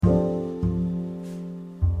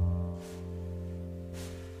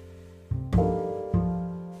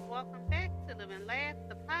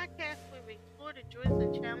joys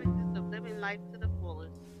and challenges of living life to the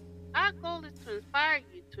fullest. Our goal is to inspire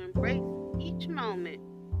you to embrace each moment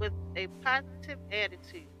with a positive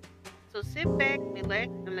attitude. So sit back, relax,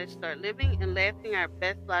 and let's start living and laughing our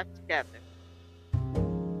best life together.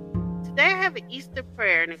 Today I have an Easter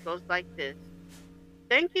prayer and it goes like this.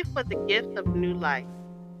 Thank you for the gift of new life.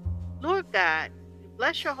 Lord God, we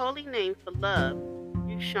bless your holy name for love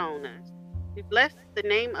you've shown us. We bless the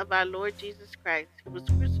name of our Lord Jesus Christ, who was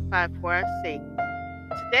crucified for our sake.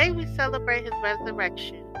 Today we celebrate his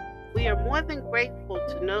resurrection. We are more than grateful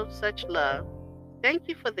to know such love. Thank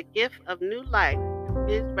you for the gift of new life through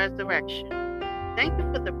his resurrection. Thank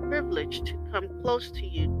you for the privilege to come close to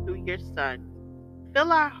you through your Son.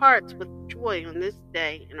 Fill our hearts with joy on this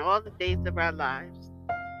day and all the days of our lives.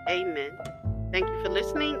 Amen. Thank you for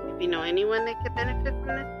listening. If you know anyone that could benefit from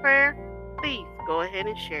this prayer, please go ahead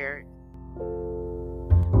and share it.